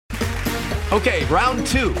Okay, round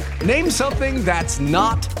two. Name something that's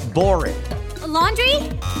not boring. A laundry?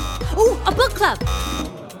 Ooh, a book club.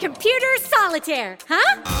 Computer solitaire,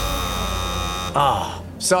 huh? Ah,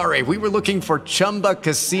 sorry, we were looking for Chumba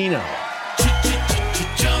Casino.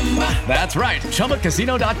 That's right,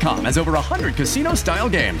 ChumbaCasino.com has over 100 casino-style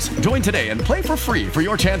games. Join today and play for free for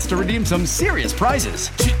your chance to redeem some serious prizes.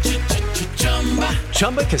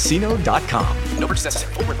 ChumbaCasino.com. No purchase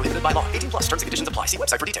necessary. Void where prohibited by law. 18 plus. Terms and conditions apply. See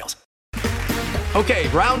website for details. Okay,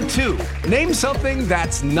 round two. Name something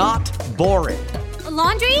that's not boring. A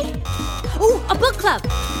laundry? Ooh, a book club.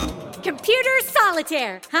 Computer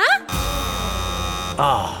solitaire, huh?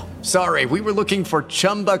 Ah, sorry, we were looking for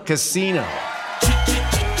Chumba Casino.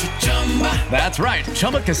 That's right,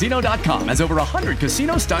 ChumbaCasino.com has over 100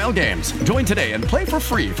 casino-style games. Join today and play for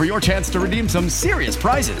free for your chance to redeem some serious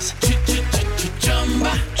prizes.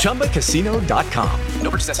 ChumbaCasino.com. No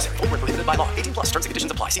purchase necessary. Void where prohibited by law. 18 plus. Terms and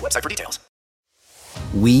conditions apply. See website for details.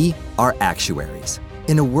 We are actuaries.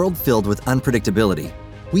 In a world filled with unpredictability,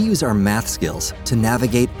 we use our math skills to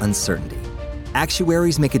navigate uncertainty.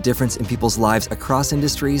 Actuaries make a difference in people's lives across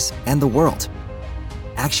industries and the world.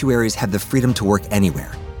 Actuaries have the freedom to work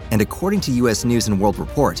anywhere, and according to U.S. News & World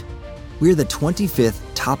Report, we're the 25th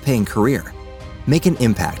top-paying career. Make an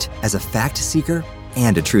impact as a fact seeker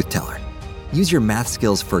and a truth teller. Use your math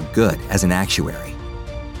skills for good as an actuary.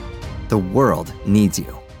 The world needs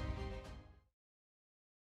you.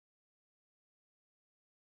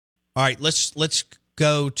 All right, let's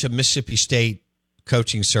go to Mississippi State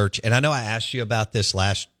coaching search. And I know I asked you about this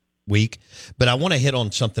last week, but I want to hit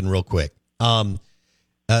on something real quick.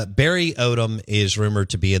 Barry Odom is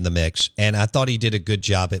rumored to be in the mix, and I thought he did a good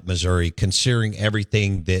job at Missouri considering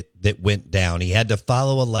everything that went down. He had to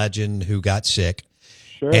follow a legend who got sick.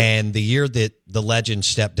 Sure. And the year that the legend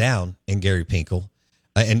stepped down in Gary Pinkel,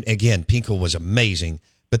 and again, Pinkel was amazing,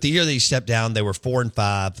 but the year that he stepped down, they were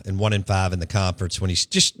 4-5 and 1-5 in the conference when he's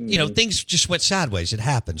just, things just went sideways. It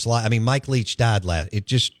happens. I mean, Mike Leach died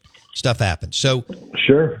stuff happens. So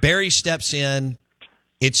sure, Barry steps in.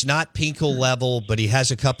 It's not Pinkel level, but he has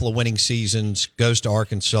a couple of winning seasons, goes to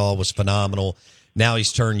Arkansas, was phenomenal. Now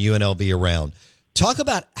he's turned UNLV around. Talk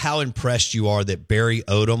about how impressed you are that Barry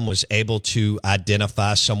Odom was able to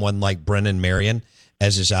identify someone like Brennan Marion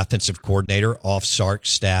as his offensive coordinator off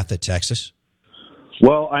Sark's staff at Texas.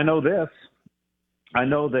 Well, I know this. I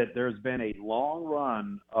know that there's been a long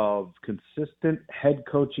run of consistent head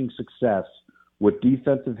coaching success with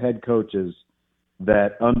defensive head coaches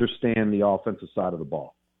that understand the offensive side of the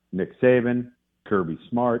ball. Nick Saban, Kirby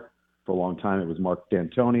Smart. For a long time, it was Mark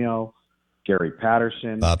D'Antonio, Gary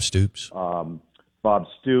Patterson. Bob Stoops,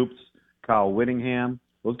 Kyle Whittingham.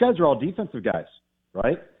 Those guys are all defensive guys,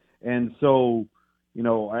 right? And so,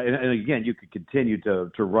 and again, you could continue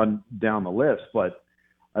to run down the list, but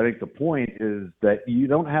I think the point is that you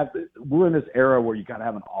don't have – we're in this era where you got to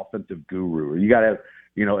have an offensive guru, or you got to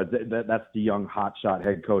have, that's the young hotshot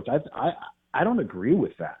head coach. I don't agree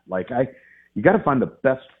with that. You got to find the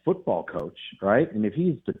best football coach, right? And if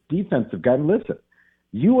he's the defensive guy, listen,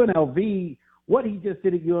 UNLV, what he just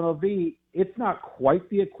did at UNLV, it's not quite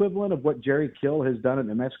the equivalent of what Jerry Kill has done at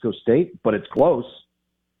New Mexico State, but it's close.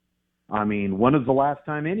 I mean, when was the last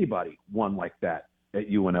time anybody won like that at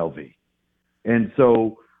UNLV? And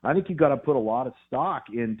so I think you got to put a lot of stock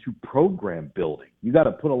into program building. You got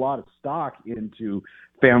to put a lot of stock into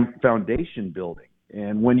foundation building.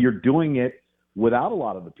 And when you're doing it without a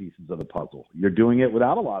lot of the pieces of the puzzle, you're doing it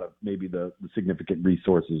without a lot of maybe the significant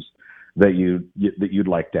resources that you'd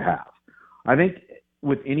like to have. I think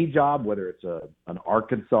with any job, whether it's an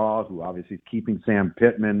Arkansas, who obviously is keeping Sam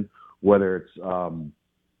Pittman, whether it's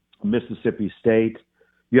Mississippi State,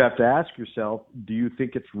 you have to ask yourself, do you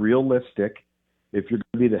think it's realistic, if you're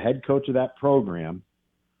going to be the head coach of that program,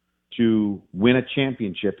 to win a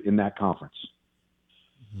championship in that conference?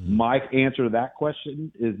 Mm-hmm. My answer to that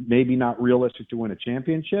question is maybe not realistic to win a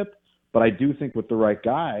championship, but I do think with the right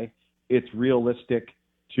guy, it's realistic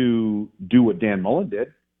to do what Dan Mullen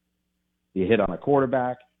did. You hit on a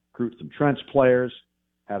quarterback, recruit some trench players,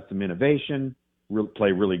 have some innovation,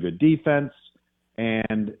 play really good defense,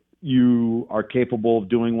 and you are capable of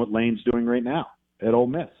doing what Lane's doing right now at Ole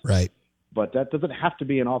Miss. Right. But that doesn't have to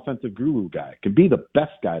be an offensive guru guy. It can be the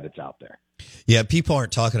best guy that's out there. Yeah, people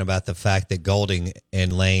aren't talking about the fact that Golding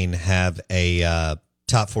and Lane have a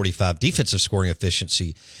top 45 defensive scoring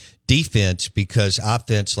efficiency defense, because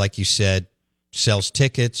offense, like you said, sells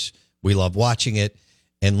tickets. We love watching it.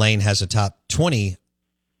 And Lane has a top 20,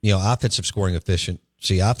 offensive scoring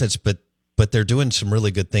efficiency offense, but they're doing some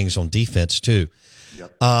really good things on defense too.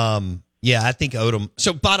 Yep. I think Odom.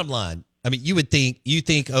 So bottom line, I mean, you think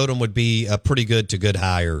Odom would be a pretty good to good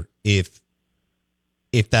hire if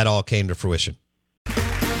if that all came to fruition.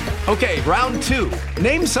 Okay, round 2.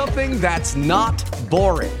 Name something that's not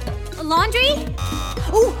boring. A laundry?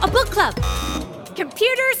 Ooh, a book club.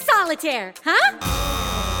 Computer solitaire,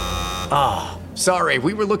 huh? Sorry,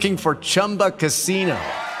 we were looking for Chumba Casino.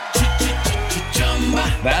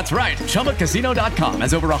 That's right. ChumbaCasino.com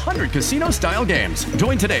has over 100 casino-style games.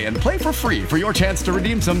 Join today and play for free for your chance to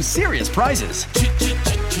redeem some serious prizes.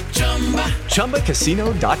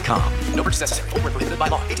 ChumbaCasino.com. No purchase necessary. Void where prohibited by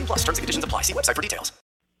law. 18+ terms and conditions apply. See website for details.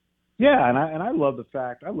 Yeah, and I love the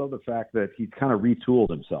fact that he's kind of retooled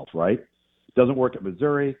himself, right? Doesn't work at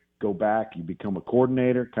Missouri, go back, you become a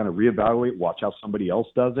coordinator, kind of reevaluate, watch how somebody else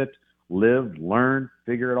does it, live, learn,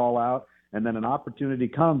 figure it all out, and then an opportunity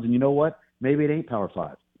comes, and you know what? Maybe it ain't Power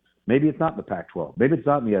 5. Maybe it's not in the Pac-12. Maybe it's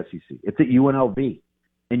not in the SEC. It's at UNLV,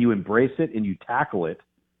 and you embrace it and you tackle it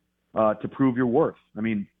to prove your worth. I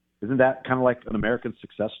mean, isn't that kind of like an American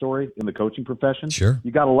success story in the coaching profession? Sure.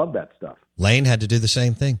 You got to love that stuff. Lane had to do the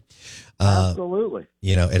same thing. Absolutely.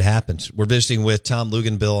 It happens. We're visiting with Tom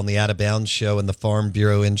Luginbill on the Out of Bounds show and the Farm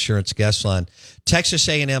Bureau Insurance guest line. Texas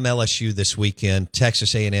A&M LSU this weekend.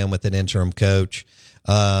 Texas A&M with an interim coach.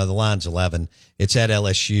 The line's 11. It's at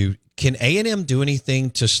LSU. Can A&M do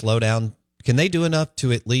anything to slow down? Can they do enough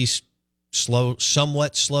to at least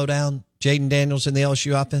somewhat slow down Jaden Daniels in the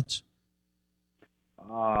LSU offense?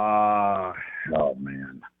 Oh,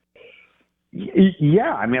 man.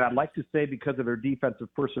 Yeah, I mean, I'd like to say because of their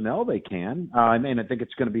defensive personnel they can. I think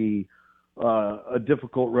it's going to be a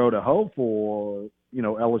difficult road to hoe for,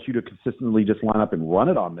 LSU to consistently just line up and run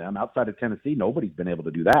it on them. Outside of Tennessee, nobody's been able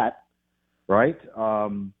to do that, right?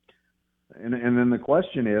 And then the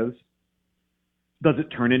question is, does it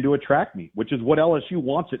turn into a track meet, which is what LSU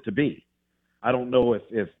wants it to be? I don't know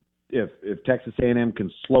if Texas A&M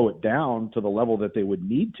can slow it down to the level that they would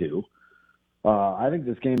need to. I think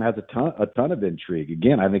this game has a ton of intrigue.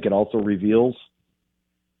 Again, I think it also reveals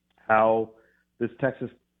how this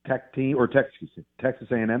Texas Tech team or Texas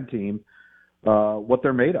A&M team, what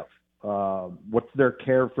they're made of. What's their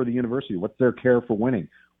care for the university? What's their care for winning?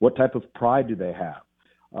 What type of pride do they have?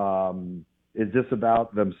 Is this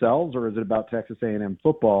about themselves or is it about Texas A&M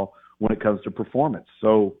football when it comes to performance?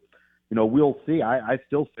 So, we'll see. I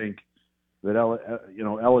still think that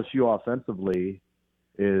LSU offensively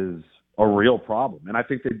is a real problem, and I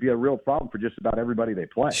think they'd be a real problem for just about everybody they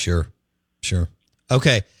play. Sure.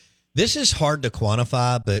 Okay, this is hard to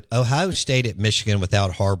quantify, but Ohio State at Michigan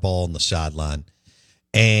without Harbaugh on the sideline,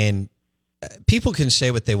 and people can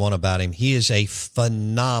say what they want about him. He is a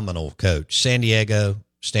phenomenal coach. San Diego,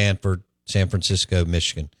 Stanford, San Francisco,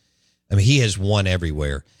 Michigan. I mean, he has won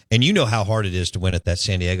everywhere. And you know how hard it is to win at that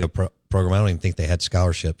San Diego program. I don't even think they had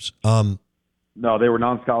scholarships. No, they were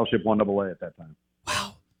non-scholarship 1AA at that time.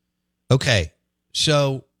 Wow. Okay.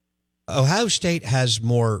 So Ohio State has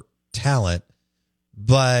more talent,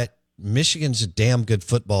 but Michigan's a damn good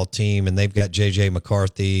football team, and they've got J.J.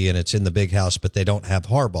 McCarthy, and it's in the big house, but they don't have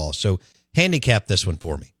Harbaugh. So handicap this one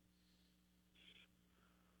for me.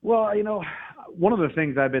 Well, one of the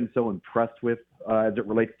things I've been so impressed with as it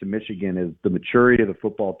relates to Michigan is the maturity of the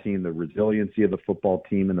football team, the resiliency of the football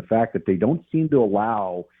team, and the fact that they don't seem to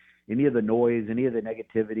allow any of the noise, any of the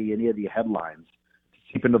negativity, any of the headlines to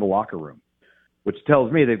seep into the locker room, which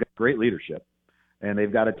tells me they've got great leadership, and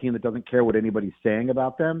they've got a team that doesn't care what anybody's saying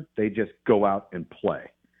about them. They just go out and play.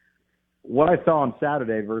 What I saw on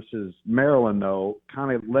Saturday versus Maryland, though,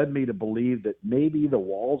 kind of led me to believe that maybe the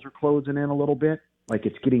walls are closing in a little bit. Like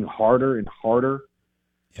it's getting harder and harder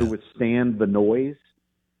to withstand the noise.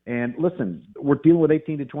 And listen, we're dealing with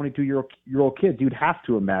 18 to 22-year-old kids. You'd have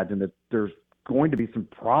to imagine that there's going to be some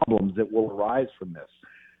problems that will arise from this.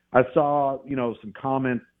 I saw, some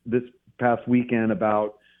comments this past weekend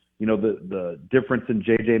about, the difference in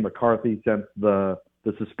J.J. McCarthy since the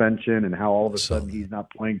suspension and how all of a sudden he's not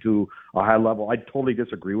playing to a high level. I totally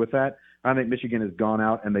disagree with that. I think Michigan has gone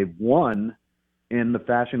out and they've won in the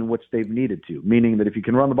fashion in which they've needed to, meaning that if you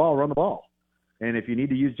can run the ball, run the ball. And if you need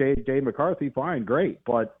to use J.J. McCarthy, fine, great.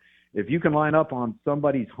 But if you can line up on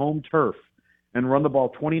somebody's home turf and run the ball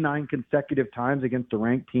 29 consecutive times against a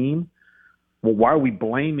ranked team, well, why are we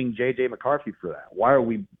blaming J.J. McCarthy for that? Why are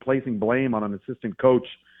we placing blame on an assistant coach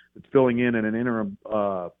that's filling in an interim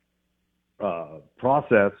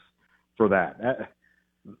process for that?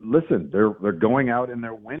 Listen, they're going out and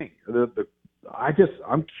they're winning.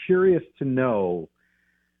 I'm curious to know,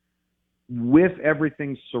 with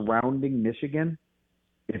everything surrounding Michigan,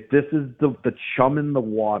 if this is the chum in the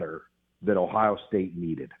water that Ohio State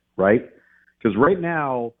needed, right? Because right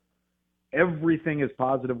now, everything is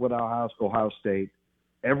positive with Ohio State.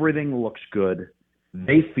 Everything looks good.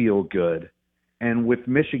 They feel good. And with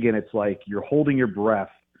Michigan, it's like you're holding your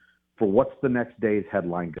breath for what's the next day's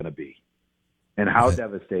headline going to be, and how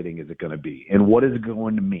devastating is it going to be, and what is it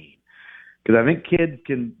going to mean? Because I think kids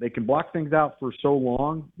can block things out for so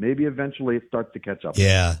long, maybe eventually it starts to catch up.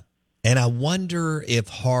 Yeah, and I wonder if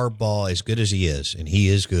Harbaugh, as good as he is, and he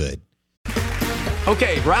is good.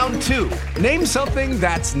 Okay, round 2. Name something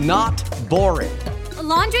that's not boring. A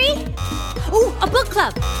laundry? Ooh, a book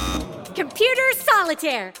club. Computer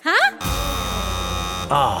solitaire, huh?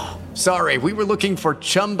 Sorry, we were looking for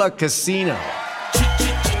Chumba Casino.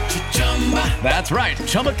 That's right.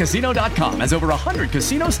 ChumbaCasino.com has over 100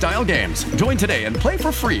 casino-style games. Join today and play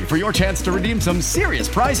for free for your chance to redeem some serious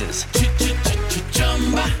prizes.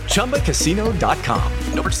 ChumbaCasino.com.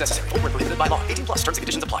 No purchase necessary. Void where prohibited by law. 18+ terms and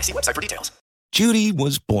conditions apply. See website for details. Judy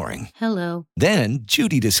was boring. Hello. Then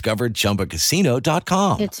Judy discovered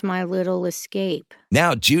ChumbaCasino.com. It's my little escape.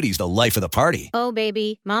 Now Judy's the life of the party. Oh,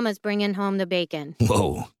 baby, mama's bringing home the bacon.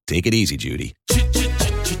 Whoa, take it easy, Judy.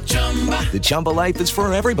 The Chumba life is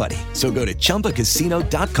for everybody. So go to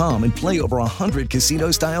ChumbaCasino.com and play over 100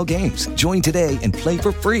 casino-style games. Join today and play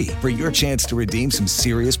for free for your chance to redeem some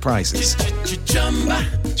serious prizes.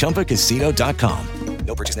 ChumbaCasino.com.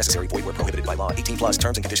 No purchase necessary. Void where prohibited by law. 18+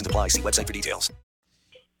 terms and conditions apply. See website for details.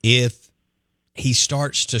 If he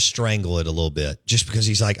starts to strangle it a little bit, just because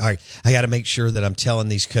he's like, all right, I got to make sure that I'm telling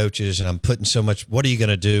these coaches and I'm putting so much, what are you going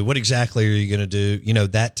to do? What exactly are you going to do? You know,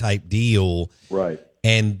 that type deal. Right.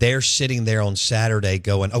 And they're sitting there on Saturday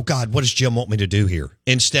going, oh, God, what does Jim want me to do here?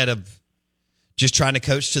 Instead of just trying to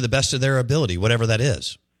coach to the best of their ability, whatever that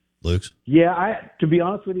is. Luke? Yeah, to be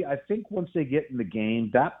honest with you, I think once they get in the game,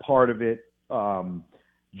 that part of it,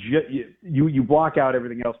 you block out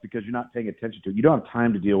everything else because you're not paying attention to it. You don't have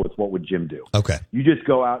time to deal with what would Jim do. Okay. You just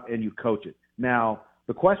go out and you coach it. Now,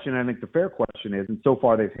 the question, I think the fair question is, and so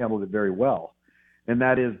far they've handled it very well, and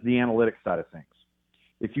that is the analytics side of things.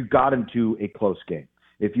 If you got into a close game,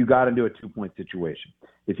 if you got into a 2-point situation,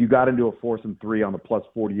 if you got into a 4th and 3 on the plus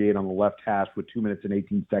 48 on the left hash with 2 minutes and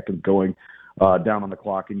 18 seconds going down on the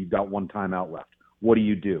clock and you've got one timeout left, what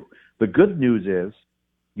do? The good news is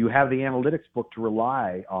you have the analytics book to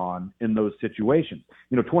rely on in those situations.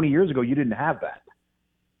 20 years ago, you didn't have that.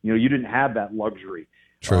 You didn't have that luxury.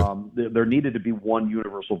 True. There needed to be one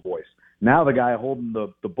universal voice. Now the guy holding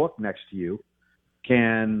the book next to you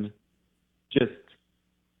can just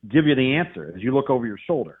give you the answer as you look over your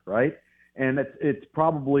shoulder, right? And it's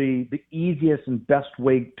probably the easiest and best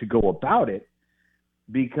way to go about it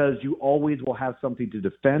because you always will have something to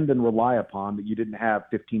defend and rely upon that you didn't have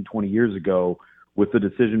 15, 20 years ago with the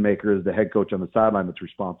decision maker as the head coach on the sideline that's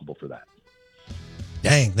responsible for that.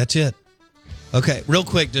 Dang, that's it. Okay, real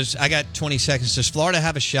quick, I got 20 seconds. Does Florida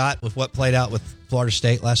have a shot with what played out with Florida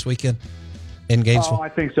State last weekend in Gainesville? Oh, I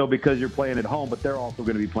think so because you're playing at home, but they're also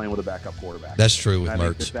going to be playing with a backup quarterback. That's true with and I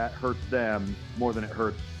Mertz. think that hurts them more than it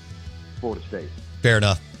hurts Florida State. Fair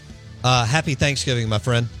enough. Happy Thanksgiving, my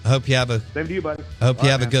friend. I hope you have Same to you, buddy. I hope you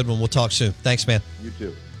have a good one. We'll talk soon. Thanks, man. You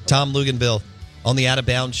too. Tom Luginbill on the Out of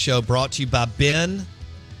Bounds Show, brought to you by Ben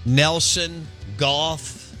Nelson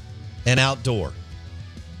Golf and Outdoor.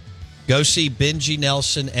 Go see Benji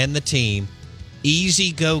Nelson and the team.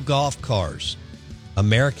 Easy Go Golf Cars,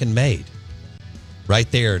 American made, right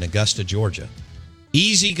there in Augusta, Georgia.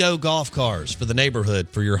 Easy Go Golf Cars for the neighborhood,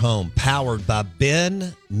 for your home, powered by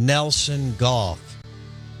Ben Nelson Golf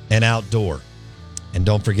and Outdoor. And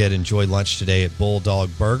don't forget, enjoy lunch today at Bulldog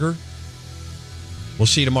Burger. We'll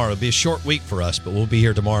see you tomorrow. It'll be a short week for us, but we'll be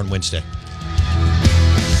here tomorrow and Wednesday.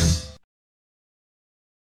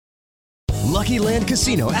 Lucky Land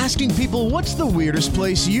Casino, asking people, what's the weirdest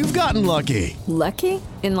place you've gotten lucky? Lucky?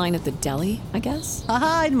 In line at the deli, I guess?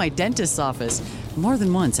 Aha, in my dentist's office. More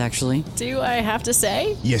than once, actually. Do I have to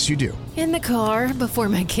say? Yes, you do. In the car before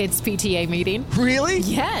my kids' PTA meeting. Really?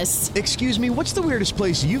 Yes. Excuse me, what's the weirdest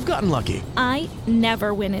place you've gotten lucky? I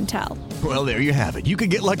never win and tell. Well, there you have it. You can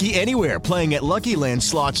get lucky anywhere, playing at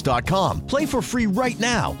LuckyLandSlots.com. Play for free right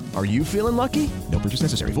now. Are you feeling lucky? No purchase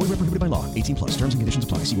necessary. Void where prohibited by law. 18+. Terms and conditions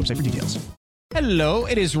apply. See website for details. Hello,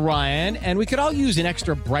 it is Ryan, and we could all use an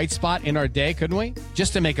extra bright spot in our day, couldn't we?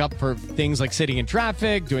 Just to make up for things like sitting in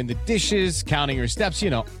traffic, doing the dishes, counting your steps,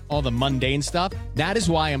 all the mundane stuff. That is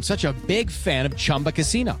why I'm such a big fan of Chumba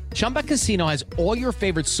Casino. Chumba Casino has all your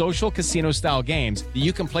favorite social casino-style games that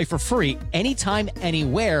you can play for free anytime,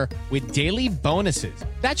 anywhere with daily bonuses.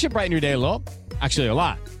 That should brighten your day a little. Actually, a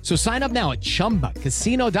lot. So sign up now at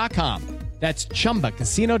ChumbaCasino.com. That's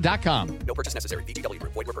ChumbaCasino.com. No purchase necessary. VGW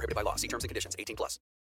Group. Void where prohibited by law. See terms and conditions. 18+.